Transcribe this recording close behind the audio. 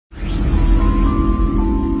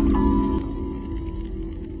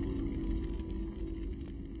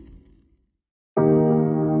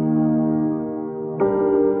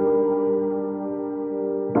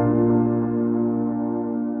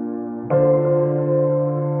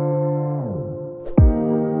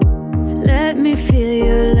me feel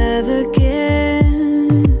your love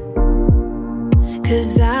again.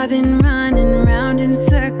 'Cause I've been running round in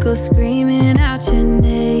circles, screaming out your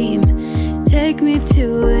name. Take me to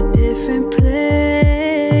a different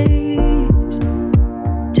place,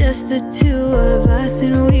 just the two of us,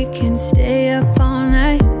 and we can stay up all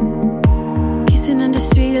night, kissing under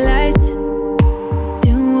streetlights,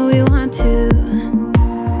 doing what we want to,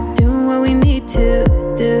 doing what we need to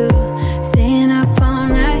do, staying up all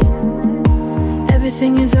night,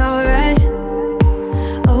 everything is alright.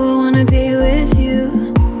 Oh, I wanna be with you,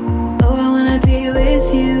 oh, I wanna be with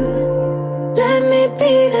you. Let me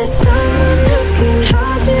be that someone who can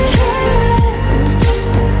hold your hand.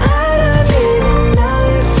 I don't even know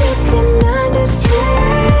if you can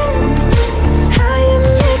understand how you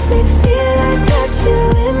make me feel. I got you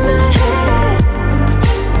in my head.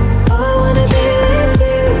 Oh, I wanna be with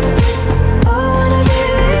you, oh, I wanna be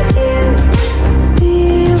with you, be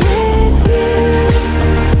with you,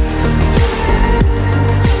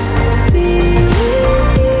 be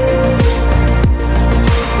with you,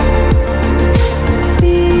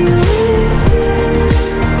 be with you,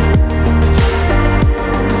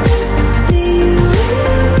 be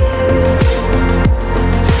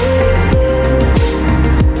with you.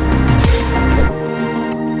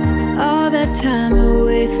 All that time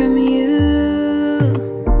away from you,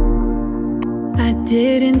 I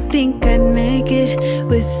didn't think I'd make it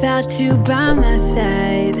without you by my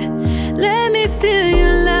side. Let me feel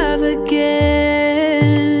your love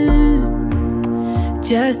again,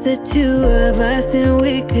 just the two of us, and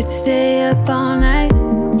we could stay up all night,